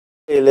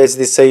Okay, let's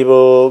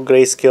disable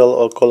grayscale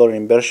or color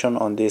inversion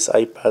on this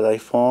iPad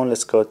iPhone.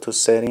 Let's go to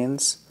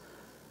settings,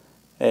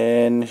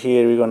 and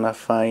here we're gonna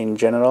find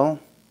general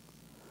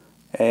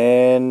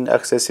and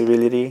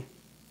accessibility,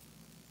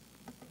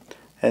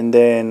 and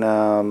then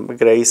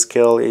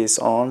grayscale is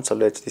on, so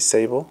let's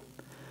disable,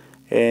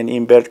 and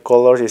invert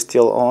colors is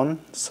still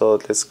on,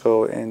 so let's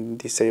go and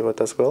disable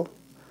it as well.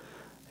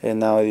 And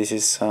now this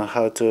is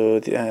how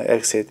to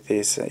exit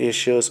these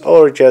issues,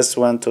 or just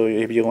want to,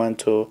 if you want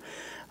to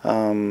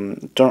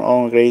turn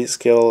on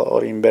grayscale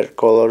or invert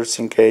colors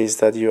in case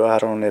that you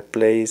are on a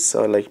place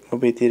or like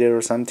movie theater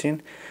or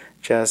something,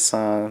 just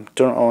turn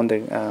on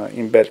the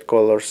invert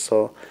colors,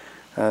 so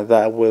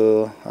that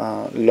will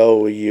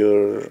lower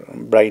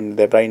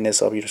the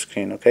brightness of your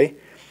screen. Okay.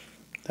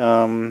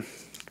 um,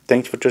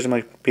 Thanks for watching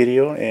my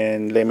video,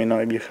 and let me know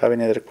if you have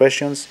any other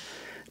questions.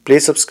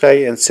 Please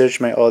subscribe and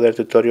search my other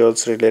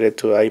tutorials related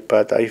to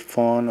iPad,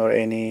 iPhone, or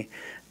any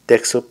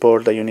tech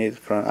support that you need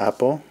from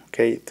Apple.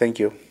 Okay, thank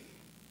you.